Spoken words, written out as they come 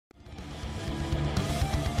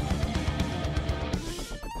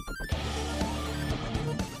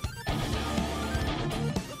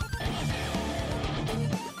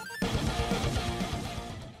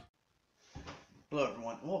Hello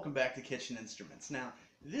everyone, and welcome back to Kitchen Instruments. Now,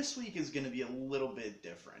 this week is going to be a little bit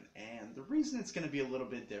different, and the reason it's going to be a little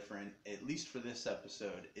bit different, at least for this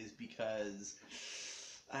episode, is because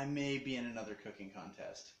I may be in another cooking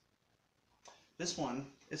contest. This one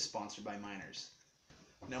is sponsored by Miners.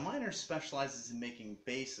 Now, Miners specializes in making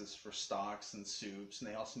bases for stocks and soups, and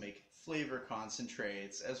they also make flavor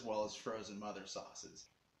concentrates as well as frozen mother sauces.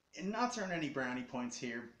 And not to earn any brownie points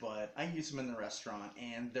here, but I use them in the restaurant,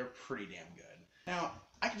 and they're pretty damn good. Now,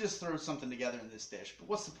 I could just throw something together in this dish, but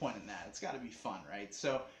what's the point in that? It's got to be fun, right?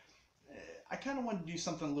 So I kind of wanted to do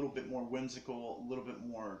something a little bit more whimsical, a little bit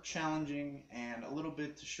more challenging, and a little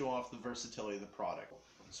bit to show off the versatility of the product.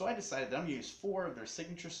 So I decided that I'm going to use 4 of their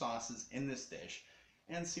signature sauces in this dish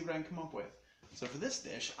and see what I can come up with. So for this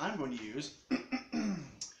dish, I'm going to use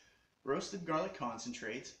roasted garlic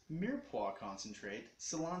concentrate, mirepoix concentrate,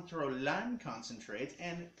 cilantro lime concentrate,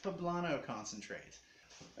 and poblano concentrate.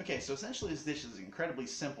 Okay, so essentially this dish is incredibly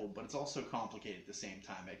simple, but it's also complicated at the same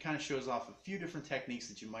time. It kind of shows off a few different techniques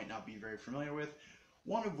that you might not be very familiar with,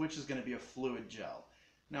 one of which is going to be a fluid gel.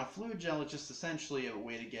 Now, fluid gel is just essentially a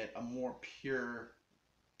way to get a more pure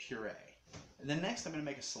puree. And then next I'm going to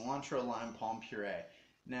make a cilantro lime palm puree.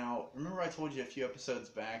 Now, remember I told you a few episodes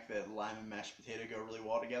back that lime and mashed potato go really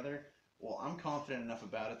well together? Well, I'm confident enough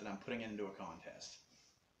about it that I'm putting it into a contest.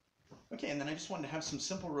 Okay, and then I just wanted to have some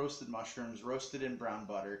simple roasted mushrooms, roasted in brown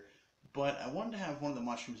butter, but I wanted to have one of the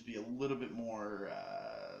mushrooms be a little bit more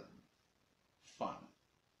fun.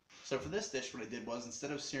 So for this dish, what I did was,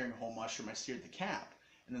 instead of searing a whole mushroom, I seared the cap,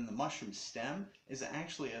 and then the mushroom stem is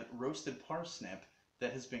actually a roasted parsnip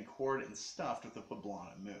that has been cored and stuffed with a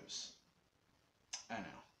poblano mousse. I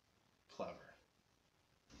know, clever.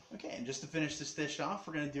 Okay, and just to finish this dish off,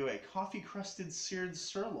 we're going to do a coffee-crusted seared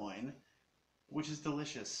sirloin, which is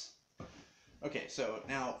delicious. Okay, so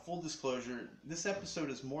now, full disclosure, this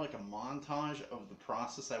episode is more like a montage of the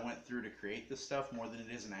process I went through to create this stuff more than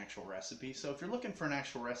it is an actual recipe. So if you're looking for an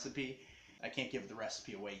actual recipe, I can't give the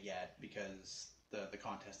recipe away yet because the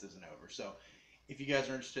contest isn't over. So if you guys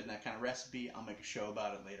are interested in that kind of recipe, I'll make a show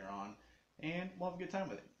about it later on, and we'll have a good time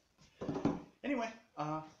with it. Anyway,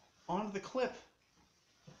 on to the clip.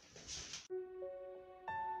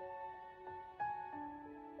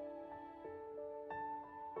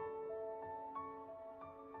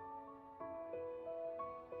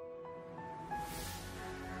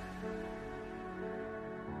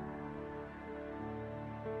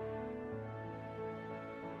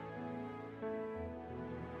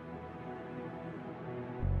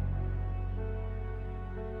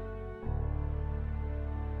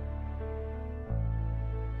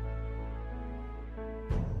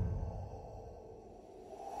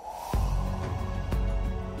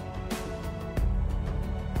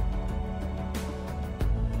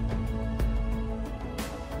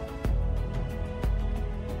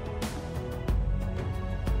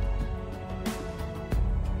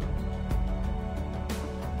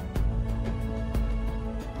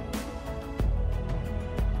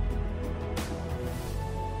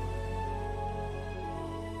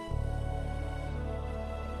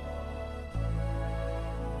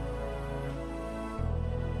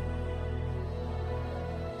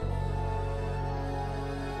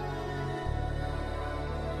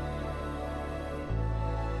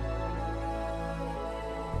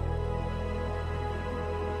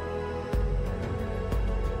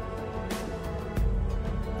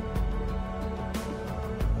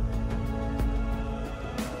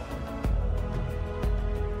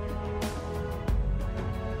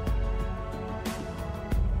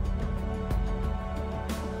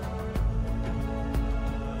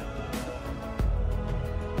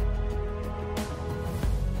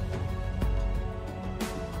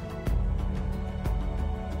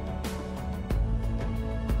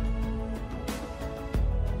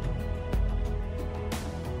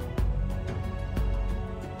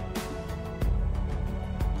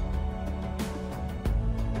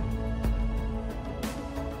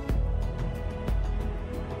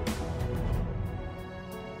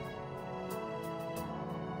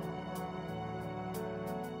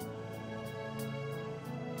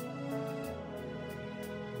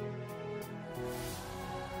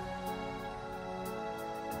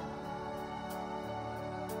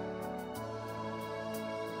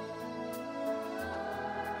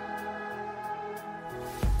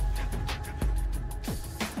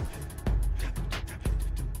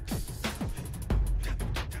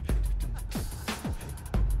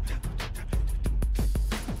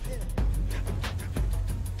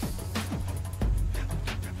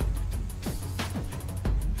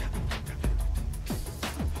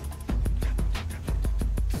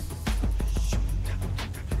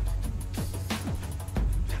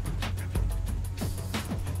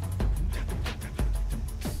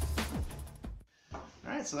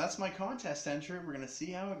 so that's my contest entry. We're going to see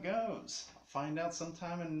how it goes. I'll find out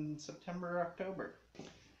sometime in September or October.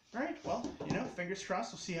 Alright, well, fingers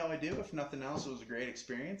crossed. We'll see how I do. If nothing else, it was a great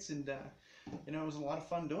experience, and, it was a lot of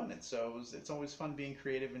fun doing it. So it's always fun being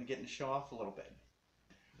creative and getting to show off a little bit.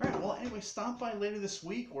 Alright, well, anyway, stop by later this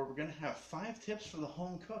week where we're going to have 5 tips for the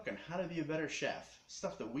home cook on how to be a better chef.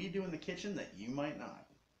 Stuff that we do in the kitchen that you might not.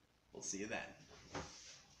 We'll see you then.